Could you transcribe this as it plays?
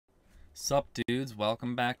Sup dudes,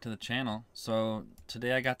 welcome back to the channel. So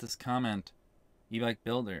today I got this comment, e-bike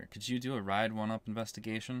builder, could you do a Ride1Up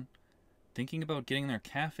investigation? Thinking about getting their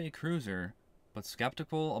Cafe Cruiser, but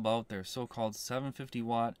skeptical about their so-called 750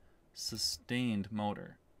 watt sustained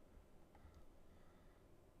motor.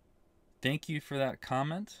 Thank you for that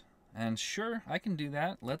comment, and sure, I can do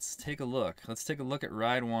that. Let's take a look. Let's take a look at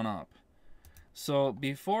Ride1Up. So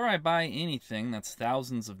before I buy anything that's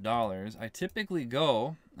thousands of dollars, I typically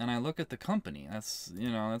go and I look at the company. That's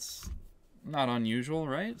not unusual,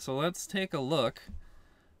 right? So let's take a look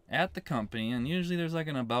at the company, and usually there's like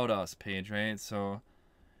an About Us page, right? So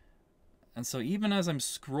even as I'm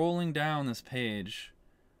scrolling down this page,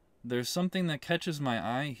 there's something that catches my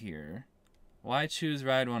eye here. Why choose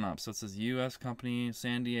Ride1Up? So it says U.S. company,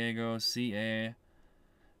 San Diego, CA,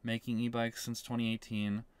 making e-bikes since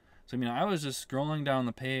 2018. So, I mean, I was just scrolling down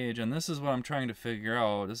the page, and this is what I'm trying to figure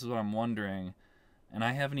out. This is what I'm wondering. And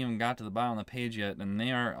I haven't even got to the bottom of the page yet, and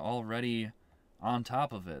they are already on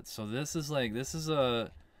top of it. So this is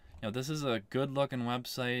a good-looking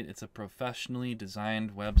website. It's a professionally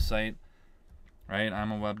designed website, right?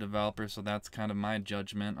 I'm a web developer, so that's kind of my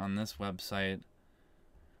judgment on this website.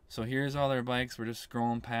 So here's all their bikes. We're just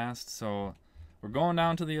scrolling past. So we're going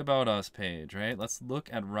down to the About Us page, right? Let's look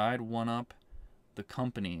at Ride1Up, the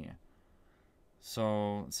company.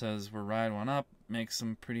 So it says we're Ride1Up, makes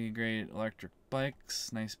some pretty great electric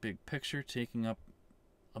bikes. Nice big picture taking up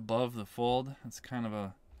above the fold. It's kind of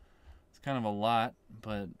a lot,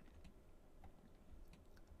 but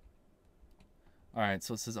all right.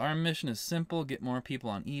 So it says our mission is simple: get more people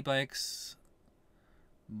on e-bikes.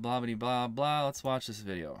 Blah blah blah blah. Let's watch this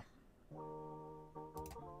video.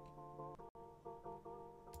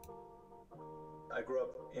 I grew up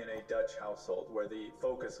in a Dutch household where the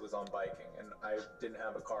focus was on biking, and I didn't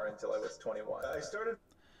have a car until I was 21. I started...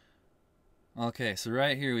 Okay, so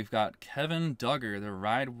right here we've got Kevin Duggar, the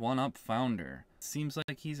Ride1Up founder. Seems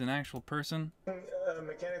like he's an actual person.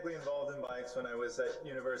 Mechanically involved in bikes when I was at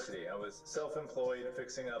university. I was self-employed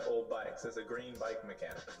fixing up old bikes as a green bike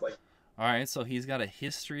mechanic. Alright, so he's got a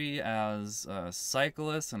history as a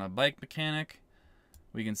cyclist and a bike mechanic.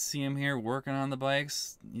 We can see him here working on the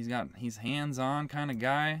bikes. He's hands-on kind of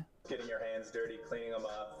guy. Getting your hands dirty, cleaning them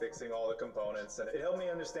up, fixing all the components, and it helped me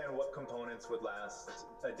understand what components would last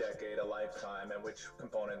a decade, a lifetime, and which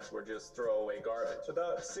components were just throwaway garbage.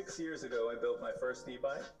 About 6 years ago, I built my first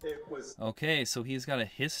e-bike. It was... Okay, so he's got a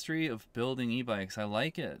history of building e-bikes. I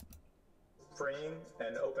like it. Freeing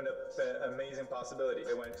and opened up an amazing possibility.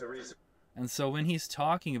 I went to research. And so when he's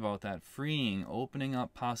talking about that freeing, opening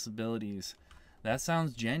up possibilities, that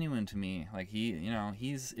sounds genuine to me. Like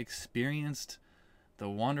he's experienced the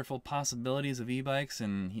wonderful possibilities of e-bikes,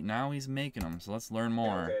 and now he's making them. So let's learn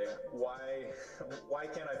more. Okay, why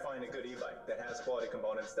can't I find a good e-bike that has quality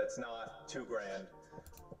components that's not $2 grand?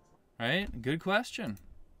 Right? Good question.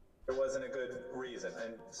 There wasn't a good reason,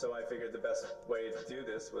 and so I figured the best way to do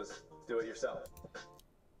this was do it yourself.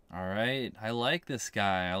 All right, I like this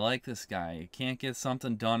guy. I like this guy. You can't get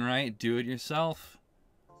something done right, do it yourself.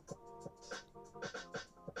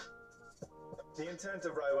 The intent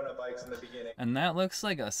of Ride1Up bikes in the beginning. And that looks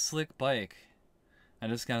like a slick bike. I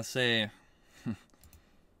just gotta say.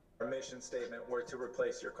 Our mission statement were to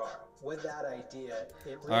replace your car. With that idea,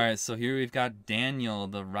 it really... Alright, so here we've got Daniel,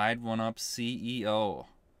 the Ride1Up CEO.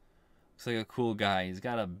 Looks like a cool guy. He's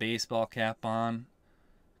got a baseball cap on,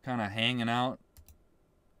 kind of hanging out.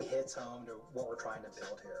 Hits home to what we're trying to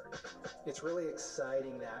build here. It's really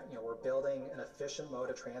exciting that we're building an efficient mode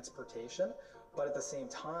of transportation, but at the same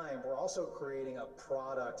time we're also creating a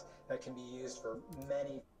product that can be used for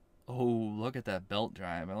many Oh, look at that belt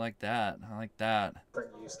drive. I like that. I like that.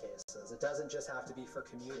 different use cases. It doesn't just have to be for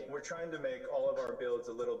commuting. We're trying to make all of our builds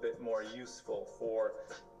a little bit more useful for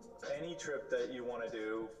any trip that you want to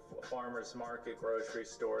do, farmer's market, grocery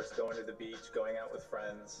stores, going to the beach, going out with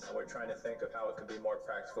friends. And we're trying to think of how it could be more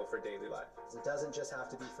practical for daily life. It doesn't just have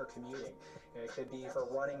to be for commuting. It could be for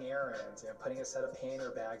running errands, putting a set of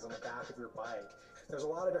painter bags on the back of your bike. There's a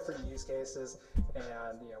lot of different use cases,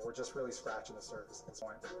 and we're just really scratching the surface at this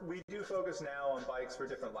point. We do focus now on bikes for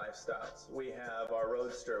different lifestyles. We have our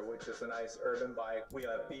Roadster, which is a nice urban bike. We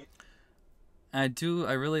have beach.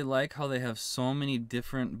 I really like how they have so many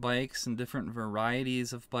different bikes and different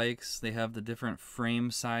varieties of bikes. They have the different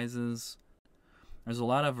frame sizes. There's a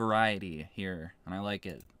lot of variety here, and I like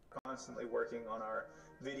it. Constantly working on our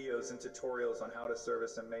videos and tutorials on how to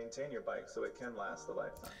service and maintain your bike so it can last a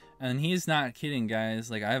lifetime. And he's not kidding,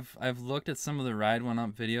 guys. Like I've looked at some of the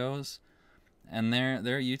Ride1Up videos, and their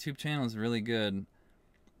YouTube channel is really good.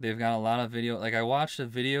 They've got a lot of video. Like I watched a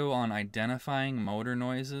video on identifying motor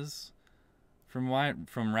noises from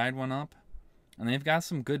Ride1Up, and they've got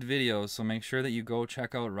some good videos, so make sure that you go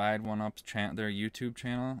check out Ride1Up's their YouTube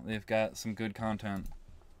channel. They've got some good content.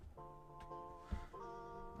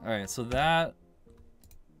 Alright, so that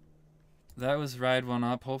was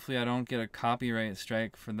Ride1Up. Hopefully I don't get a copyright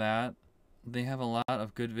strike for that. They have a lot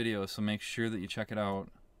of good videos, so make sure that you check it out.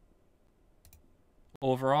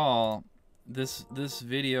 Overall, this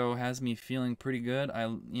video has me feeling pretty good.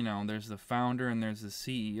 You know, there's the founder and there's the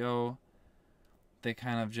CEO. We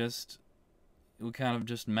kind of just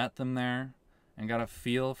met them there and got a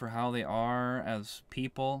feel for how they are as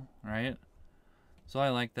people, right? So I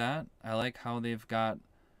like that. I like how they've got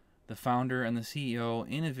the founder and the CEO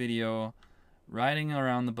in a video riding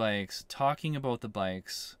around the bikes, talking about the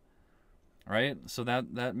bikes, right? So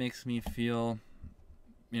that makes me feel,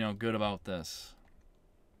 you know, good about this.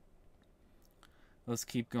 Let's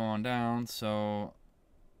keep going down. So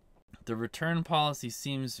the return policy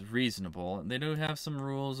seems reasonable. They do have some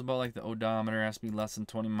rules about like the odometer has to be less than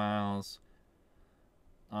 20 miles.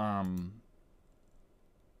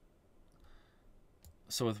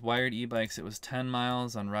 So with wired e-bikes it was 10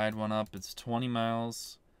 miles. On Ride1Up it's 20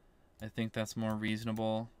 miles. I think that's more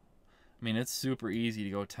reasonable. I mean, it's super easy to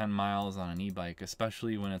go 10 miles on an e-bike,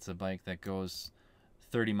 especially when it's a bike that goes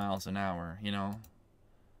 30 miles an hour, you know?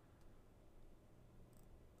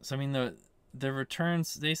 So I mean, the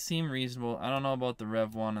returns, they seem reasonable. I don't know about the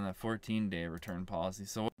Revv1 and the 14-day return policy.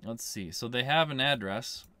 So let's see. So they have an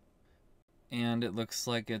address, and it looks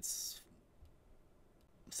like it's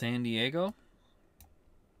San Diego.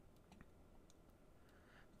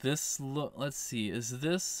 Let's see. Is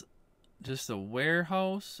this just a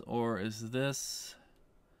warehouse, or is this...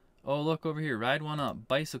 Oh, look over here. Ride1Up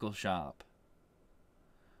Bicycle Shop.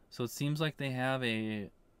 So it seems like they have a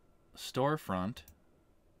storefront.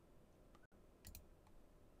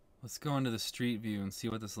 Let's go into the street view and see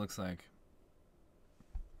what this looks like.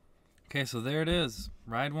 Okay, so there it is.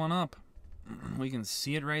 Ride1Up. We can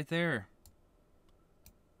see it right there.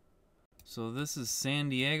 So this is San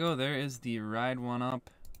Diego. There is the Ride1Up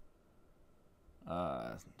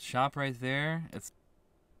shop right there. It's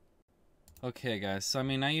okay, guys. So I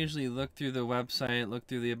mean, I usually look through the website, look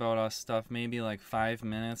through the About Us stuff, maybe like 5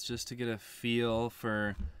 minutes just to get a feel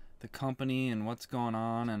for the company and what's going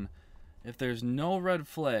on. And if there's no red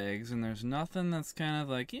flags and there's nothing that's kind of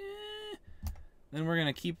like, then we're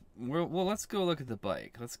gonna keep. Well, let's go look at the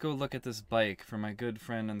bike. Let's go look at this bike for my good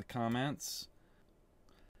friend in the comments.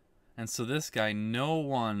 And so this guy,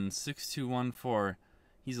 No16214,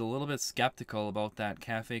 he's a little bit skeptical about that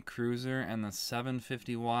Cafe Cruiser and the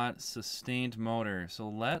 750 watt sustained motor. So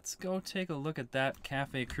let's go take a look at that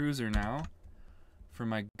Cafe Cruiser now for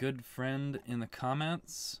my good friend in the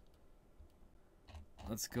comments.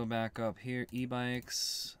 Let's go back up here.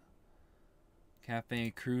 E-bikes,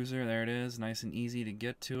 Cafe Cruiser, there it is. Nice and easy to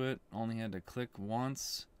get to it. Only had to click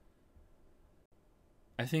once.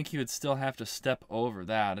 I think you would still have to step over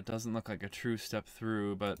that. It doesn't look like a true step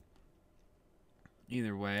through, but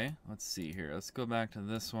either way, let's see here. Let's go back to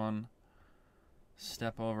this one.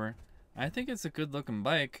 Step over. I think it's a good looking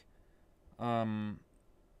bike. You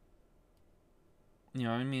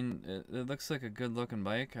know, I mean, it looks like a good looking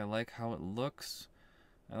bike. I like how it looks.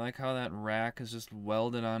 I like how that rack is just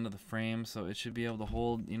welded onto the frame, so it should be able to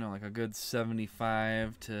hold, you know, like a good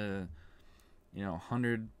 75 to, you know,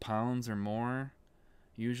 100 pounds or more,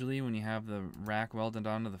 usually when you have the rack welded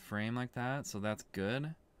onto the frame like that, so that's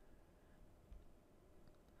good.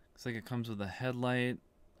 Looks like it comes with a headlight.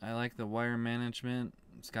 I like the wire management.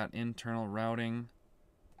 It's got internal routing.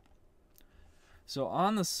 So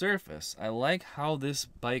on the surface, I like how this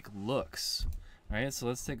bike looks. Alright, so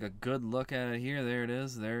let's take a good look at it here. There it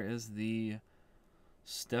is. There is the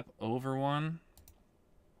step over one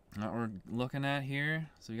that we're looking at here.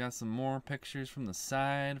 So we got some more pictures from the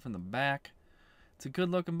side, from the back. It's a good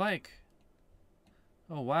looking bike.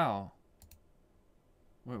 Oh wow.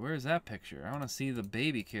 Where's that picture? I want to see the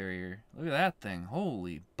baby carrier. Look at that thing.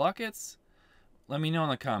 Holy buckets. Let me know in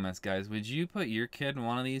the comments, guys. Would you put your kid in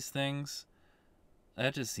one of these things?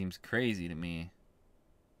 That just seems crazy to me.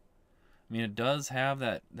 I mean, it does have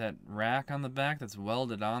that rack on the back that's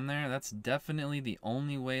welded on there. That's definitely the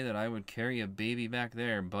only way that I would carry a baby back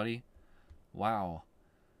there, buddy. Wow.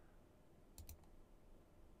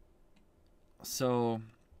 So,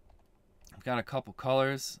 I've got a couple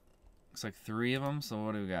colors. Looks like 3 of them. So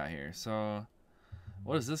what do we got here? So,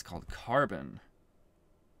 what is this called? Carbon.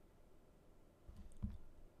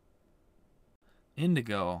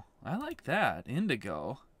 Indigo. I like that.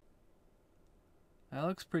 Indigo. That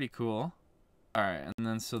looks pretty cool. Alright, and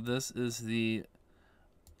then so this is the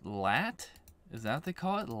lat? Is that what they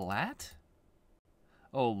call it? Lat?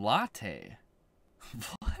 Oh, latte.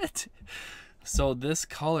 What? So this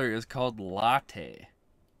color is called latte.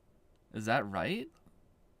 Is that right?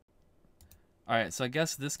 Alright, so I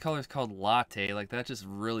guess this color is called latte. Like, that just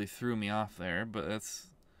really threw me off there, but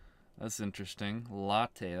that's interesting.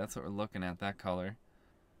 Latte, that's what we're looking at, that color.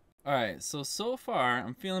 Alright, so far,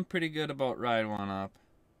 I'm feeling pretty good about Ride1Up.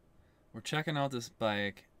 We're checking out this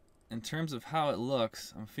bike. In terms of how it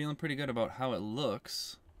looks, I'm feeling pretty good about how it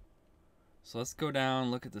looks. So let's go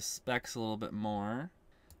down, look at the specs a little bit more.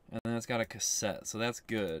 And then it's got a cassette, so that's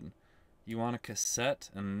good. You want a cassette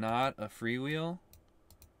and not a freewheel,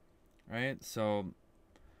 right? So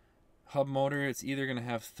hub motor, it's either going to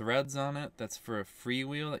have threads on it that's for a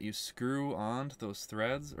freewheel that you screw onto those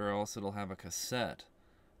threads, or else it'll have a cassette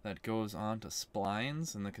that goes onto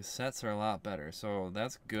splines, and the cassettes are a lot better. So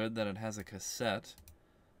that's good that it has a cassette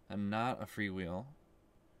and not a freewheel.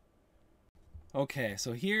 Okay,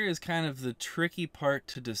 so here is kind of the tricky part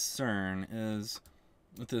to discern is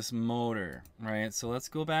with this motor, right? So let's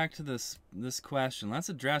go back to this question. Let's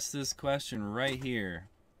address this question right here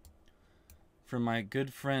from my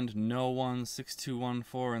good friend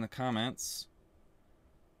No16214 in the comments.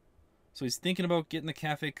 So he's thinking about getting the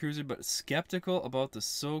Cafe Cruiser, but skeptical about the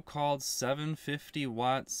so-called 750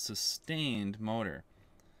 watt sustained motor.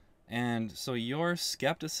 And so your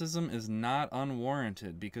skepticism is not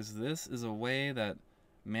unwarranted, because this is a way that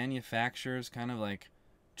manufacturers kind of like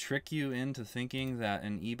trick you into thinking that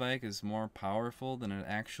an e-bike is more powerful than it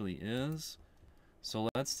actually is. So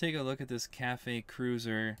let's take a look at this Cafe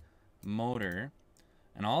Cruiser motor,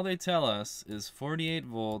 and all they tell us is 48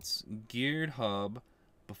 volts, geared hub,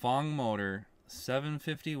 Bafang motor,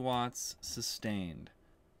 750 watts sustained.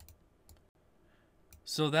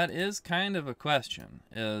 So that is kind of a question,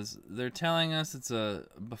 is they're telling us it's a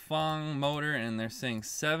Bafang motor and they're saying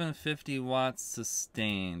 750 watts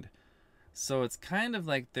sustained. So it's kind of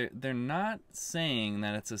like they're not saying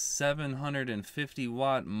that it's a 750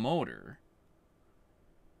 watt motor.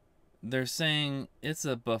 They're saying it's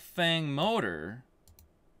a Bafang motor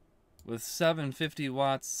with 750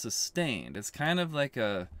 watts sustained. It's kind of like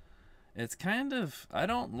a, it's kind of, I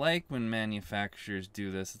don't like when manufacturers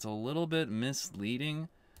do this. It's a little bit misleading,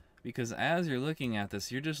 because as you're looking at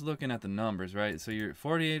this, you're just looking at the numbers, right? So you're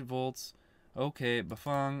 48 volts, okay,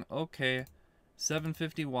 Bafang, okay,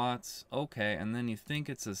 750 watts, okay, and then you think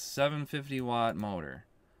it's a 750 watt motor,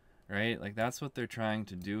 right? Like, that's what they're trying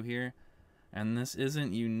to do here. And this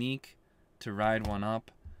isn't unique to Ride1Up.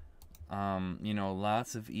 You know,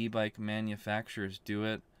 lots of e-bike manufacturers do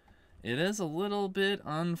it. It is a little bit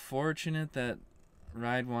unfortunate that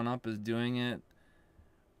Ride1Up is doing it.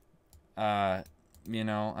 You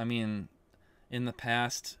know, I mean, in the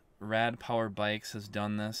past, Rad Power Bikes has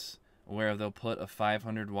done this, where they'll put a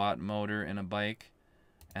 500 watt motor in a bike,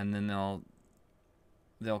 and then they'll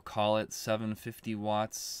call it 750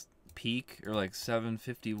 watts peak, or like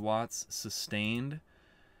 750 watts sustained.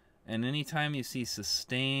 And anytime you see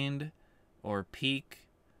sustained or peak,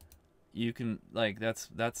 you can, like, that's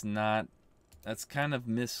kind of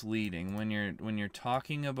misleading when you're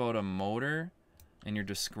talking about a motor and you're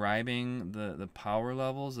describing the power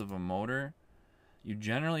levels of a motor. You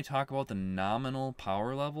generally talk about the nominal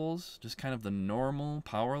power levels, just kind of the normal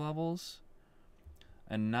power levels,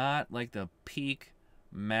 and not like the peak,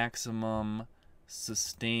 maximum,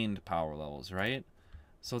 sustained power levels, right?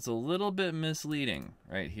 So it's a little bit misleading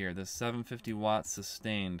right here, this 750 watts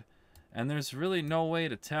sustained. And there's really no way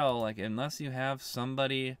to tell, like, unless you have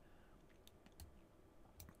somebody,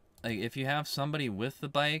 like, if you have somebody with the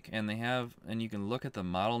bike and you can look at the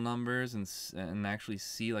model numbers and actually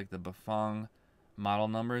see like the Bafang model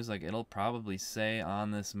numbers, like, it'll probably say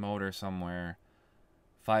on this motor somewhere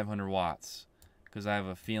 500 watts, because I have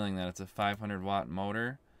a feeling that it's a 500 watt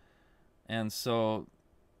motor. And so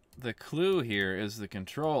the clue here is the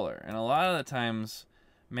controller, and a lot of the times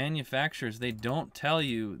manufacturers, they don't tell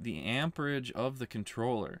you the amperage of the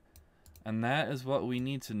controller, and that is what we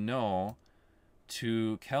need to know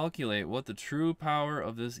to calculate what the true power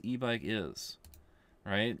of this e-bike is,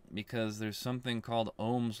 right? Because there's something called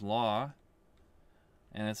Ohm's Law,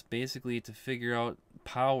 and it's basically to figure out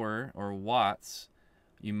power, or watts,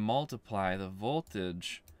 you multiply the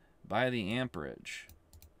voltage by the amperage,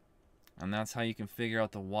 and that's how you can figure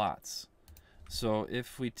out the watts. So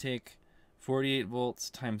if we take 48 volts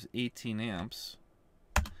times 18 amps,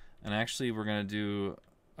 and actually we're going to do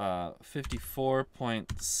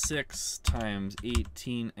 54.6 times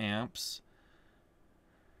 18 amps,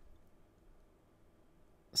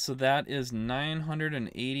 so that is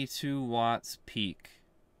 982 watts peak,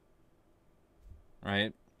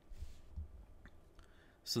 right?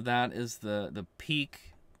 So that is the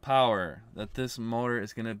peak power that this motor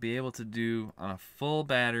is going to be able to do on a full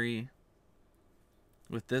battery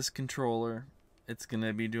with this controller, it's going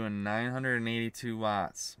to be doing 982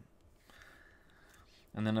 watts.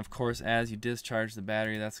 And then of course as you discharge the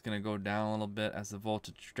battery, that's going to go down a little bit as the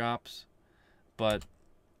voltage drops. But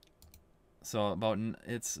so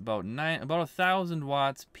it's about 1,000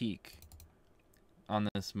 watts peak on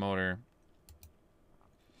this motor.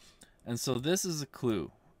 And so this is a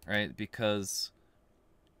clue, right? Because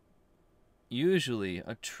usually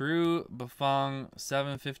a true Bafang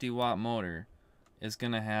 750 watt motor is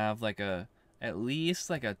going to have like at least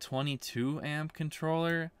like a 22 amp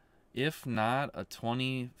controller, if not a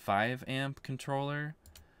 25 amp controller,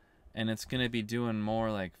 and it's going to be doing more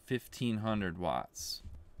like 1,500 watts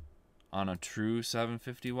on a true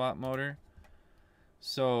 750 watt motor.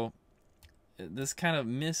 So this kind of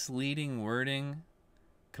misleading wording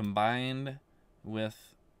combined with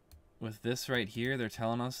this right here, they're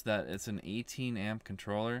telling us that it's an 18 amp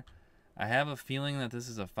controller. I have a feeling that this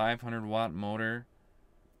is a 500 watt motor,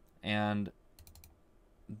 and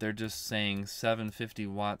they're just saying 750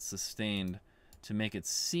 watts sustained to make it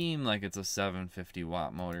seem like it's a 750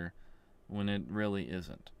 watt motor when it really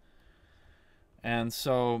isn't. And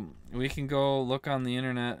so we can go look on the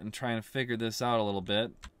internet and try and figure this out a little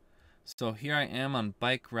bit. So here I am on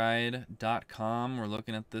bikeride.com. We're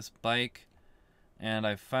looking at this bike, and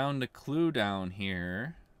I found a clue down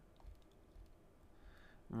here,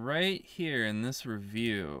 right here in this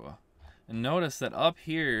review. And notice that up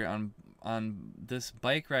here on this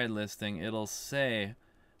bike ride listing, it'll say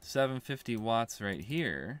 750 watts right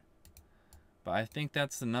here, but I think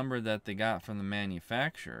that's the number that they got from the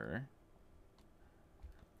manufacturer.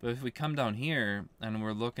 But if we come down here and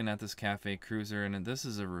we're looking at this Cafe Cruiser, and this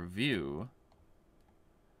is a review,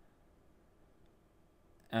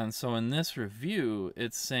 and so in this review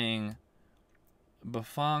it's saying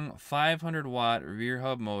Bafang 500 watt rear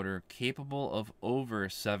hub motor capable of over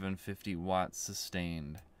 750 watts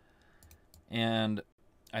sustained. And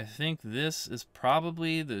I think this is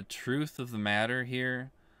probably the truth of the matter here,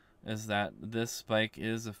 is that this bike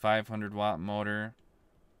is a 500 watt motor,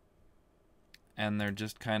 and they're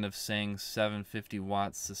just kind of saying 750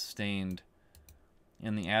 watts sustained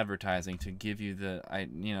in the advertising to give you the,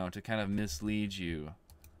 to kind of mislead you.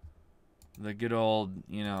 The good old,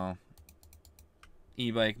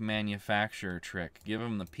 e-bike manufacturer trick. Give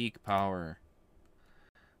them the peak power.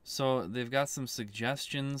 So they've got some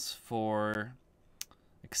suggestions for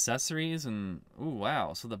accessories, and ooh,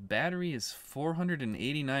 wow. So the battery is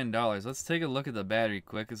 $489. Let's take a look at the battery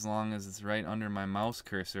quick, as long as it's right under my mouse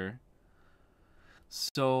cursor.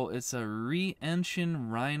 So it's a re-engine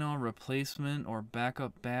Rhino replacement or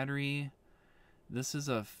backup battery. This is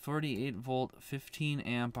a 48 volt 15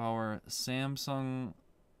 amp hour Samsung.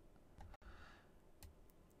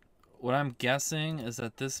 What I'm guessing is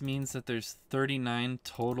that this means that there's 39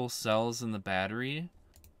 total cells in the battery.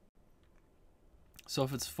 So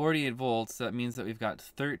if it's 48 volts, that means that we've got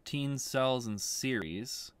 13 cells in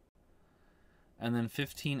series, and then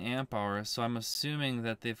 15 amp hours. So I'm assuming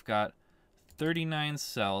that they've got 39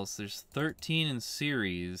 cells, there's 13 in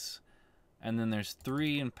series, and then there's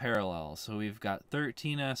 3 in parallel. So we've got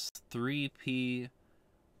 13S3P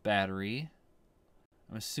battery.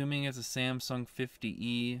 I'm assuming it's a Samsung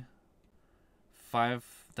 50E,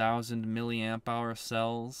 5,000 milliamp hour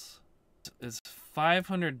cells. It's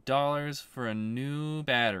 $500 for a new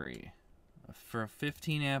battery, for a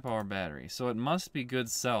 15 amp hour battery. So it must be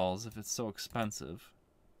good cells if it's so expensive.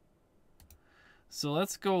 So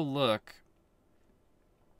let's go look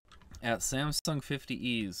at Samsung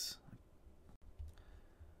 50Es.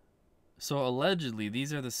 So allegedly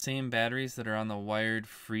these are the same batteries that are on the Wired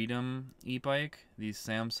Freedom e-bike, these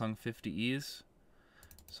Samsung 50Es.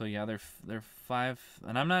 So yeah, they're 5,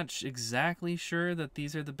 and I'm not exactly sure that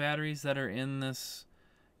these are the batteries that are in this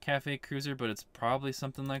Cafe Cruiser, but it's probably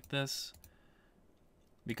something like this,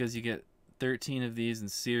 because you get 13 of these in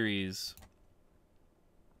series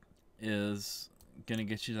is gonna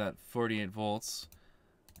get you that 48 volts,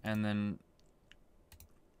 and then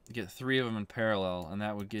get 3 of them in parallel, and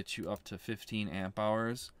that would get you up to 15 amp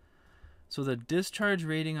hours. So the discharge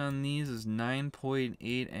rating on these is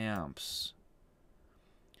 9.8 amps.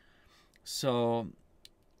 So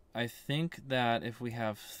I think that if we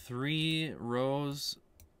have 3 rows,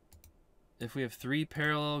 if we have 3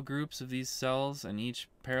 parallel groups of these cells, and each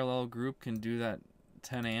parallel group can do that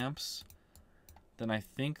 10 amps, then I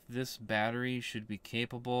think this battery should be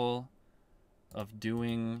capable of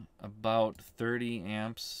doing about 30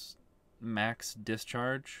 amps max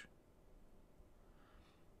discharge.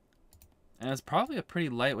 And it's probably a pretty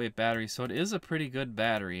lightweight battery, so it is a pretty good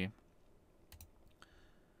battery.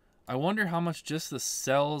 I wonder how much just the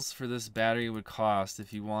cells for this battery would cost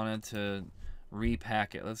if you wanted to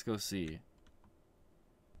repack it. Let's go see.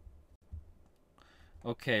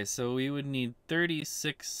 Okay, so we would need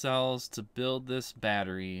 36 cells to build this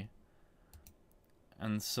battery.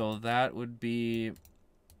 And so that would be,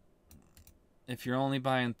 if you're only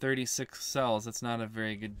buying 36 cells, that's not a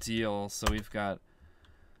very good deal. So we've got,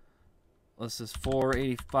 let's just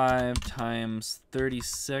 485 times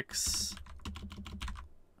 36.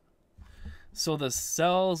 So the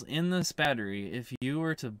cells in this battery, if you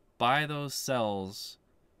were to buy those cells,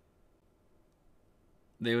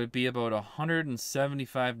 they would be about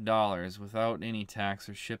 $175 without any tax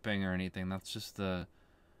or shipping or anything. That's just the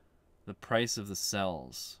price of the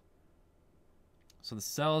cells. So the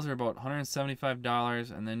cells are about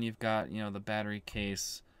 $175, and then you've got, you know, the battery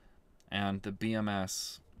case and the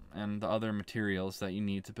BMS and the other materials that you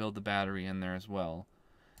need to build the battery in there as well.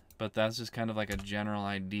 But that's just kind of like a general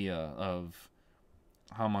idea of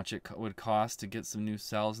how much it would cost to get some new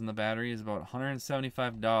cells in the battery. Is about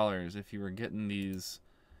 $175 if you were getting these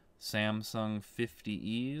Samsung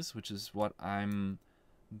 50Es, which is what I'm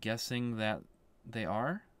guessing that they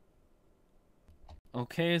are.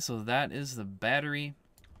 Okay, so that is the battery.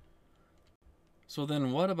 So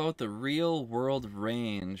then what about the real world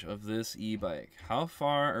range of this e-bike? How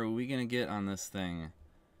far are we gonna get on this thing?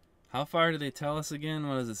 How far do they tell us again?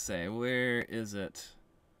 What does it say? Where is it?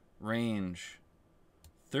 Range.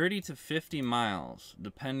 30 to 50 miles,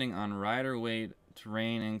 depending on rider weight,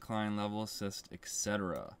 terrain, incline, level assist,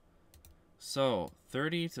 etc. So,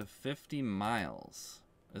 30 to 50 miles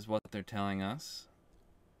is what they're telling us.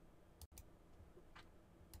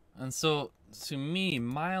 And so, to me,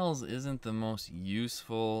 miles isn't the most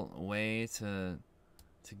useful way to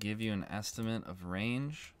give you an estimate of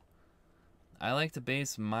range. I like to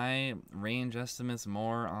base my range estimates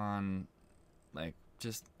more on, like,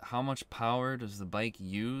 just how much power does the bike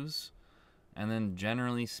use, and then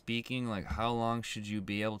generally speaking, like, how long should you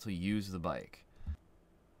be able to use the bike.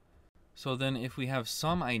 So then if we have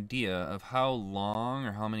some idea of how long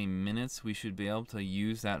or how many minutes we should be able to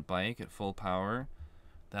use that bike at full power,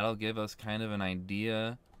 that'll give us kind of an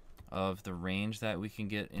idea of the range that we can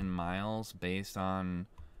get in miles based on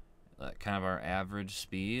kind of our average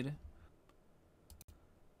speed.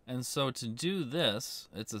 And so to do this,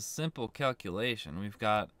 it's a simple calculation. We've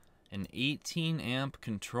got an 18 amp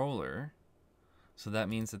controller. So that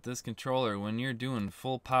means that this controller, when you're doing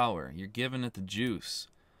full power, you're giving it the juice.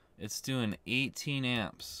 It's doing 18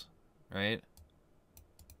 amps, right?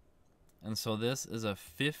 And so this is a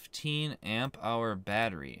 15 amp hour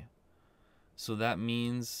battery. So that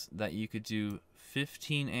means that you could do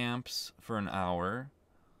 15 amps for an hour,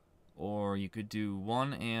 or you could do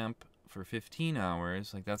 1 amp for 15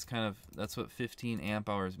 hours. Like that's what 15 amp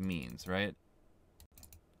hours means, right?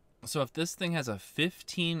 So if this thing has a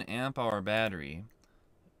 15 amp hour battery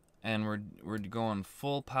and we're going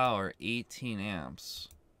full power 18 amps,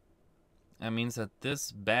 that means that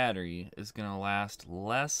this battery is going to last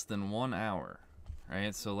less than 1 hour,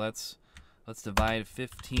 right? So let's divide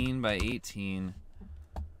 15 by 18.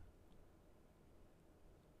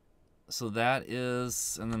 So that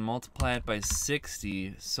is, and then multiply it by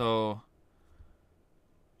 60. So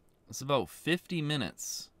it's about 50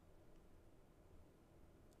 minutes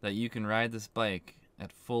that you can ride this bike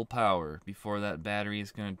at full power before that battery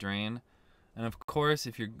is going to drain. And of course,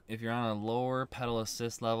 if you're on a lower pedal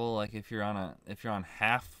assist level, like if you're on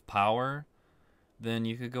half power, then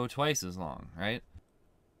you could go twice as long, right?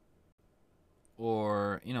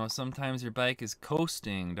 Or, you know, sometimes your bike is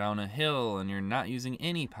coasting down a hill and you're not using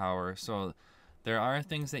any power. So there are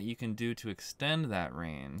things that you can do to extend that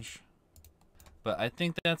range. But I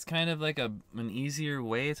think that's kind of like an easier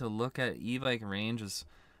way to look at e-bike range is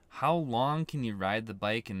how long can you ride the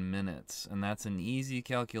bike in minutes? And that's an easy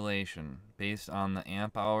calculation based on the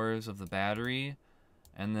amp hours of the battery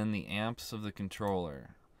and then the amps of the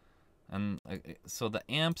controller. And so the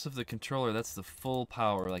amps of the controller, that's the full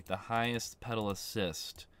power, like the highest pedal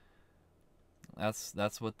assist.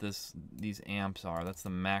 That's what these amps are. That's the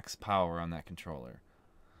max power on that controller.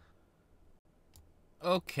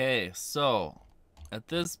 Okay, so at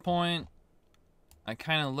this point, I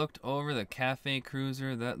kind of looked over the Cafe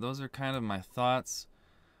Cruiser. Those are kind of my thoughts.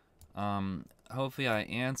 Hopefully I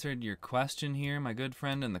answered your question here, my good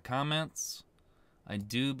friend, in the comments. I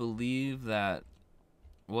do believe that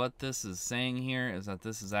what this is saying here is that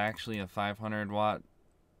this is actually a 500 watt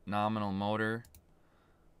nominal motor,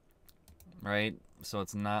 right? So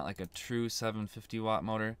it's not like a true 750 watt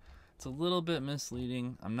motor. It's a little bit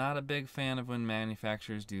misleading. I'm not a big fan of when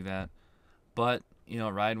manufacturers do that, but you know,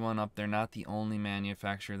 Ride1Up, they're not the only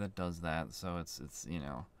manufacturer that does that. So it's you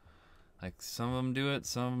know, Like, some of them do it,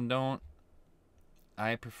 some of them don't.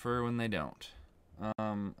 I prefer when they don't.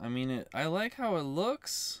 I mean, I like how it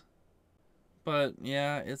looks, but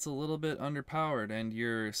yeah, it's a little bit underpowered, and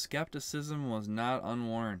your skepticism was not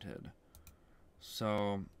unwarranted.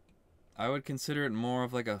 So, I would consider it more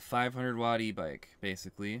of like a 500 watt e-bike,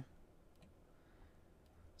 basically.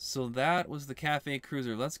 So that was the Cafe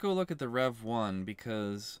Cruiser. Let's go look at the Revv1,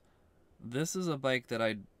 because this is a bike that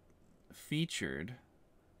I featured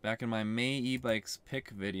back in my May e-bikes pick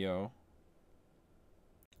video.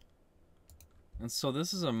 And so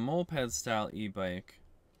this is a moped style e-bike.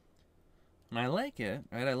 And I like it,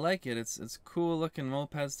 right? I like it. It's cool looking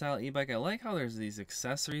moped style e-bike. I like how there's these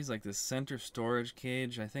accessories like this center storage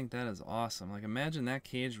cage. I think that is awesome. Like, imagine that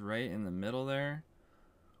cage right in the middle there.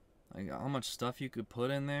 Like, how much stuff you could put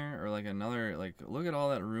in there, or like another, like, look at all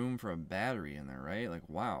that room for a battery in there, right? Like,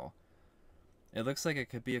 wow. It looks like it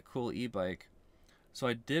could be a cool e-bike. So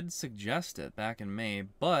I did suggest it back in May,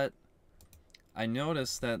 but I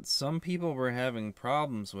noticed that some people were having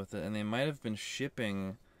problems with it, and they might have been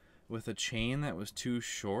shipping with a chain that was too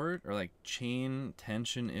short, or like chain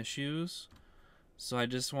tension issues. So I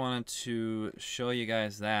just wanted to show you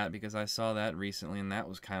guys that, because I saw that recently and that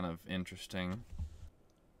was kind of interesting.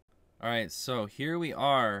 Alright, so here we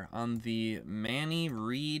are on the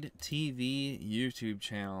MannyReidTV YouTube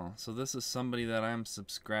channel. So this is somebody that I'm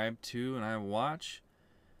subscribed to and I watch.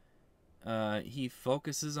 He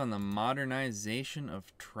focuses on the modernization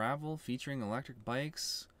of travel featuring electric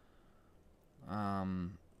bikes.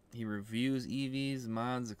 He reviews EVs,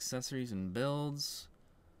 mods, accessories, and builds.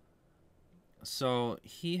 So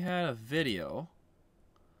he had a video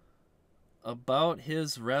about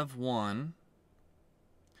his Revv1.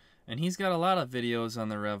 And he's got a lot of videos on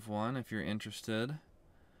the Revv1 if you're interested.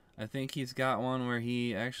 I think he's got one where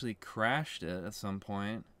he actually crashed it at some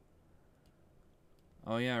point.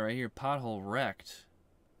 Oh yeah, right here, pothole wrecked.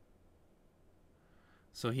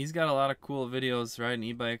 So he's got a lot of cool videos riding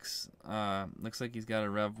e-bikes. Looks like he's got a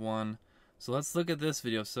Revv1. So let's look at this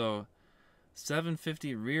video. So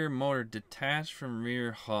 750 rear motor detached from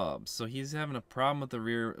rear hub. So he's having a problem with the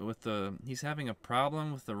rear, he's having a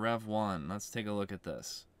problem with the Revv1. Let's take a look at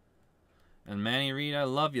this. And Manny Reid, I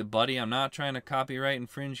love you, buddy. I'm not trying to copyright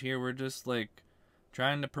infringe here. We're just like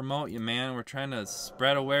trying to promote you, man. We're trying to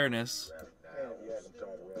spread awareness.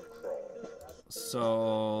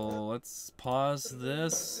 So let's pause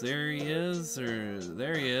this. There he is, or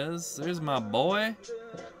there he is. There's my boy.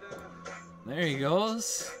 There he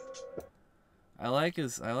goes. I like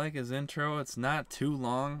his intro. It's not too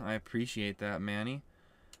long. I appreciate that, Manny.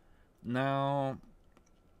 Now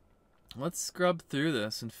let's scrub through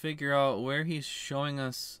this and figure out where he's showing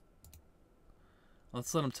us.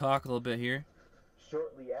 Let's let him talk a little bit here.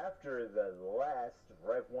 Shortly after the last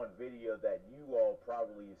Revv1 video that you all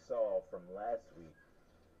probably saw from last week,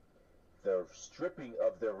 the stripping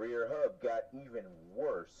of the rear hub got even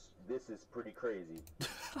worse. This is pretty crazy.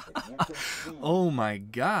 If you can see, oh my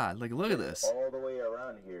god, like look at this. All the way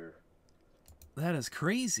around here. That is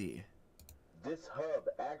crazy. This hub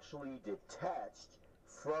actually detached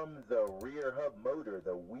from the rear hub motor,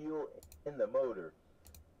 the wheel in the motor.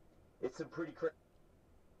 It's a pretty crazy.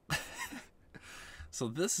 So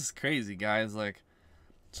this is crazy, guys. Like,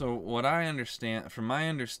 so what I understand, from my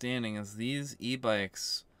understanding, is these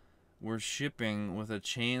e-bikes were shipping with a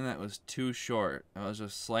chain that was too short. It was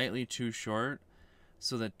just slightly too short,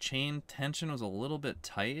 so the chain tension was a little bit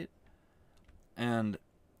tight. And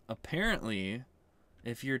apparently,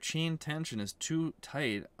 if your chain tension is too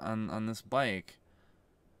tight on this bike,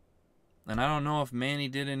 and I don't know if Manny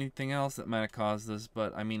did anything else that might have caused this,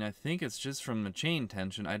 but I mean, I think it's just from the chain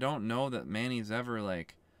tension. I don't know that Manny's ever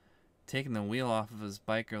like taken the wheel off of his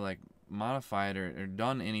bike or like modified or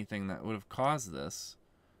done anything that would have caused this.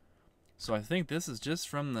 So I think this is just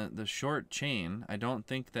from the short chain. I don't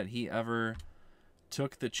think that he ever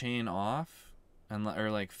took the chain off and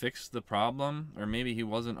or like fixed the problem, or maybe he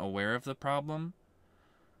wasn't aware of the problem.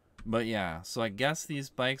 But yeah, so I guess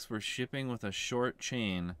these bikes were shipping with a short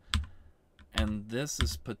chain. And this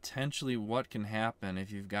is potentially what can happen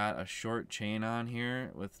if you've got a short chain on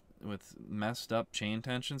here with messed up chain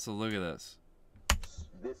tension. So look at this.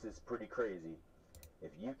 This is pretty crazy.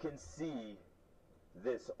 If you can see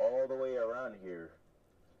this all the way around here.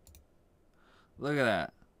 Look at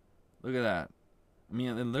that. Look at that. I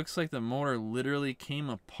mean, it looks like the motor literally came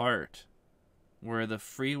apart where the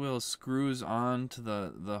freewheel screws onto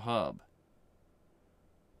the hub.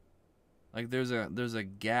 Like there's a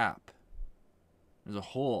gap. There's a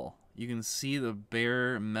hole. You can see the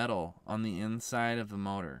bare metal on the inside of the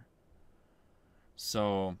motor.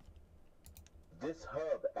 So this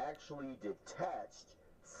hub actually detached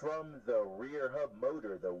from the rear hub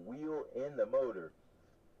motor, the wheel in the motor.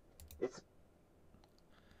 It's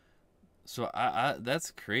So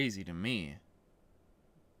that's crazy to me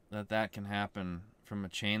that that can happen from a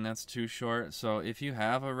chain that's too short. So if you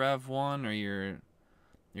have a Revv1 or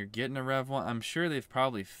you're getting a Revv1, I'm sure they've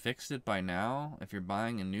probably fixed it by now if you're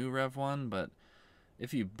buying a new Revv1, but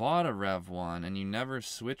if you bought a Revv1 and you never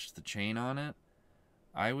switched the chain on it,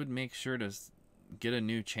 I would make sure to get a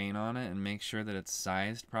new chain on it and make sure that it's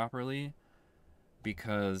sized properly,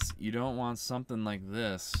 because you don't want something like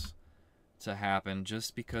this to happen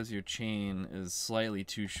just because your chain is slightly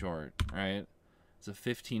too short, right? It's a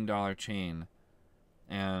 $15 chain,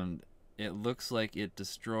 and it looks like it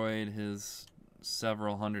destroyed his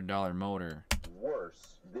several $100 motor.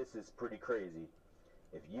 worse. This is pretty crazy.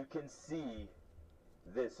 If you can see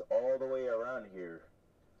this all the way around here,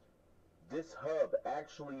 this hub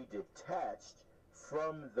actually detached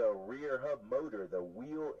from the rear hub motor, the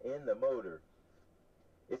wheel in the motor.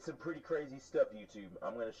 It's some pretty crazy stuff, YouTube.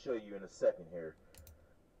 I'm going to show you in a second here.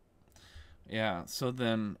 Yeah, so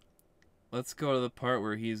then let's go to the part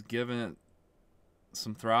where he's giving it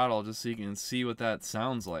some throttle just so you can see what that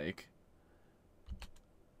sounds like.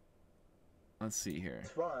 Let's see here.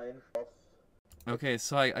 It's fine. Okay,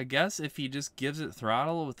 so I guess if he just gives it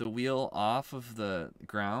throttle with the wheel off of the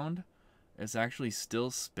ground, it's actually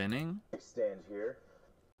still spinning. Stand here.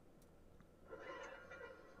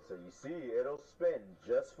 So you see, it'll spin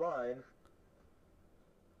just fine.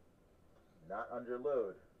 Not under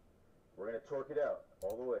load. We're going to torque it out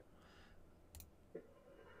all the way. It's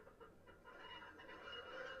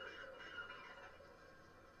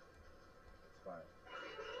fine.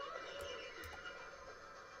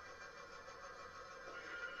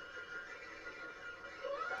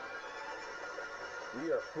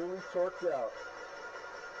 We are fully torqued out.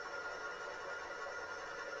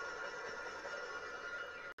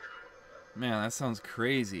 Man, that sounds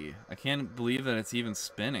crazy. I can't believe that it's even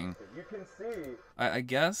spinning. As you can see, I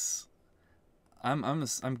guess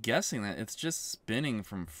I'm guessing that it's just spinning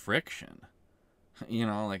from friction. You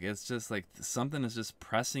know, like it's just like something is just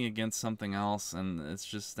pressing against something else, and it's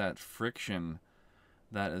just that friction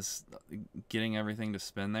that is getting everything to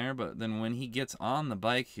spin there. But then when he gets on the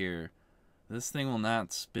bike here, this thing will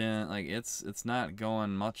not spin. Like it's not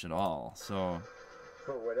going much at all. So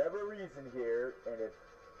for whatever reason here, and if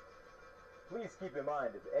please keep in mind,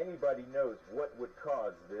 if anybody knows what would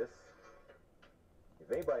cause this,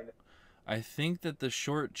 if anybody knows, I think that the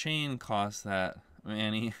short chain caused that,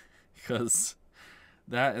 Manny, because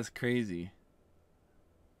that is crazy.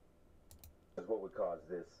 what would cause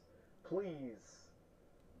this, please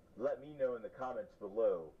let me know in the comments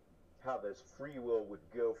below how this free will would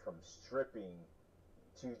go from stripping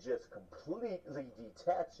to just completely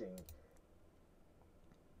detaching.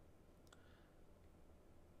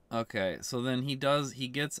 Okay, so then he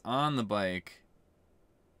gets on the bike.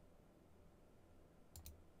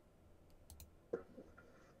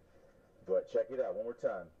 But check it out one more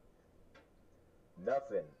time.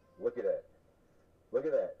 Nothing. Look at that. Look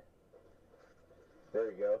at that.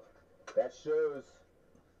 There you go. That shows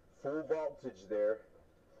full voltage there.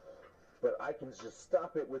 But I can just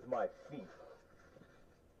stop it with my feet.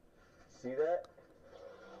 See that?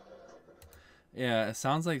 Yeah, it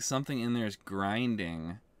sounds like something in there is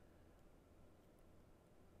grinding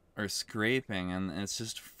or scraping, and it's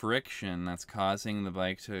just friction that's causing the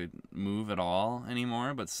bike to move at all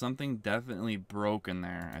anymore, but something definitely broke in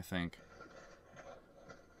there, I think.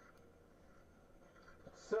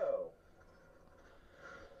 So,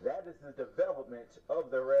 that is the development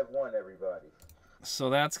of the Revv1, everybody.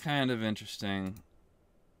 So that's kind of interesting.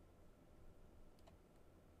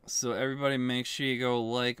 So everybody make sure you go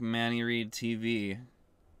like MannyReidTV,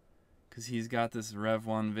 because he's got this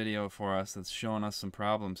Revv1 video for us that's showing us some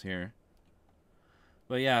problems here.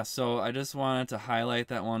 But yeah, so I just wanted to highlight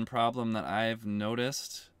that one problem that I've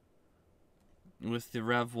noticed with the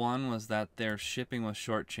Revv1 was that they're shipping with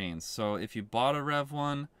short chains. So if you bought a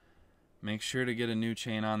Revv1, make sure to get a new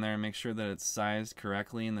chain on there, make sure that it's sized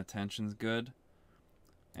correctly and the tension's good.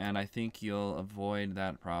 And I think you'll avoid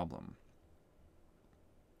that problem.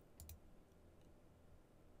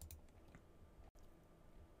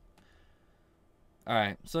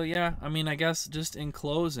 Alright, so yeah, I mean, I guess just in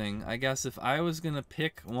closing, I guess if I was going to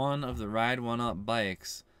pick one of the Ride1Up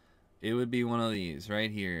bikes, it would be one of these right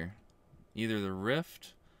here. Either the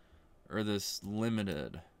Rift or this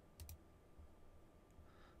Limited.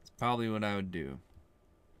 It's probably what I would do.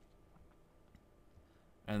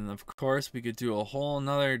 And of course, we could do a whole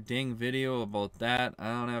nother dang video about that. I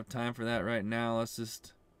don't have time for that right now. Let's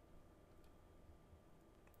just...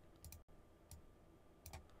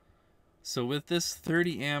 So with this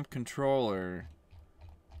 30 amp controller,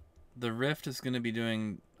 the Rift is going to be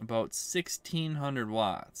doing about 1600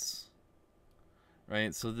 watts.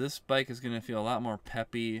 Right? So this bike is going to feel a lot more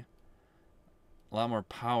peppy, a lot more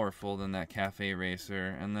powerful than that Cafe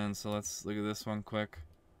Racer. And then, so let's look at this one quick.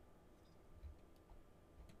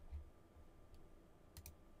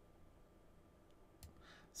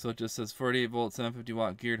 So it just says 48 volt, 750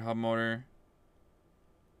 watt geared hub motor.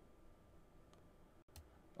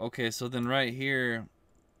 Okay, so then right here,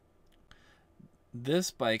 this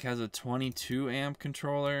bike has a 22 amp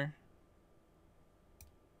controller.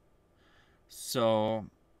 So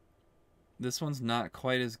this one's not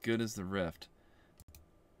quite as good as the Rift.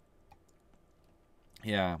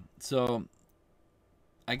 Yeah, so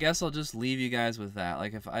I guess I'll just leave you guys with that.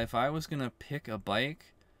 Like if I was gonna pick a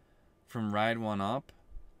bike from Ride1Up,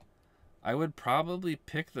 I would probably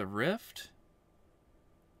pick the Rift.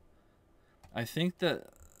 I think that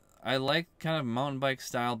I like kind of mountain bike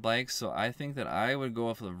style bikes, so I think that I would go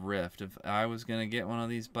with the Rift if I was gonna get one of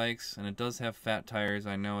these bikes. And it does have fat tires.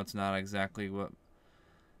 I know it's not exactly what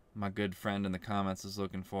my good friend in the comments is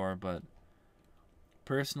looking for, but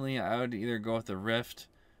personally I would either go with the Rift,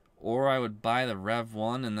 or I would buy the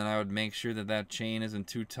Revv1 and then I would make sure that that chain isn't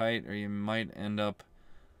too tight, or you might end up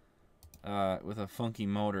with a funky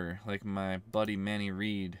motor like my buddy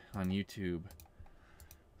MannyReid on YouTube.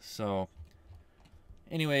 So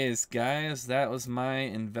anyways, guys, that was my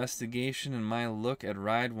investigation and my look at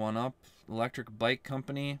Ride1Up Electric Bike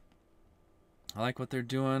Company. I like what they're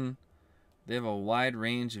doing. They have a wide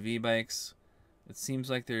range of e-bikes. It seems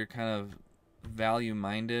like they're kind of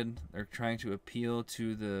value-minded. They're trying to appeal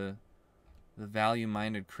to the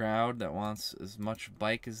value-minded crowd that wants as much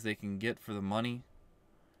bike as they can get for the money.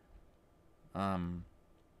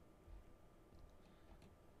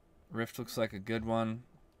 Rift looks like a good one.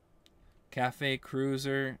 Cafe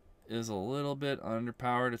Cruiser is a little bit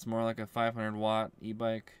underpowered. It's more like a 500 watt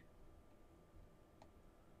e-bike.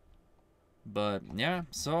 But yeah,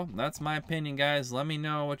 so that's my opinion, guys. Let me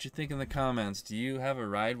know what you think in the comments. Do you have a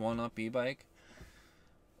Ride1Up e-bike?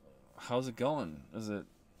 How's it going? Has it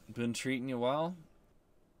been treating you well?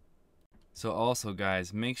 So also,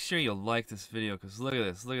 guys, make sure you like this video, because look at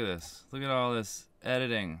this, look at this. Look at all this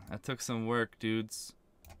editing. That took some work, dudes.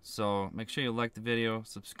 So make sure you like the video,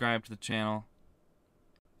 subscribe to the channel.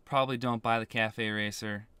 Probably don't buy the Cafe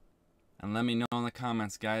Racer. And let me know in the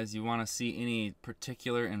comments, guys, you want to see any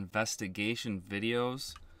particular investigation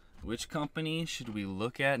videos? Which company should we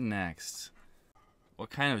look at next? What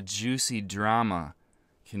kind of juicy drama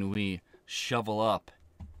can we shovel up?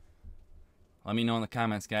 Let me know in the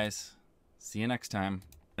comments, guys. See you next time.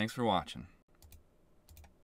 Thanks for watching.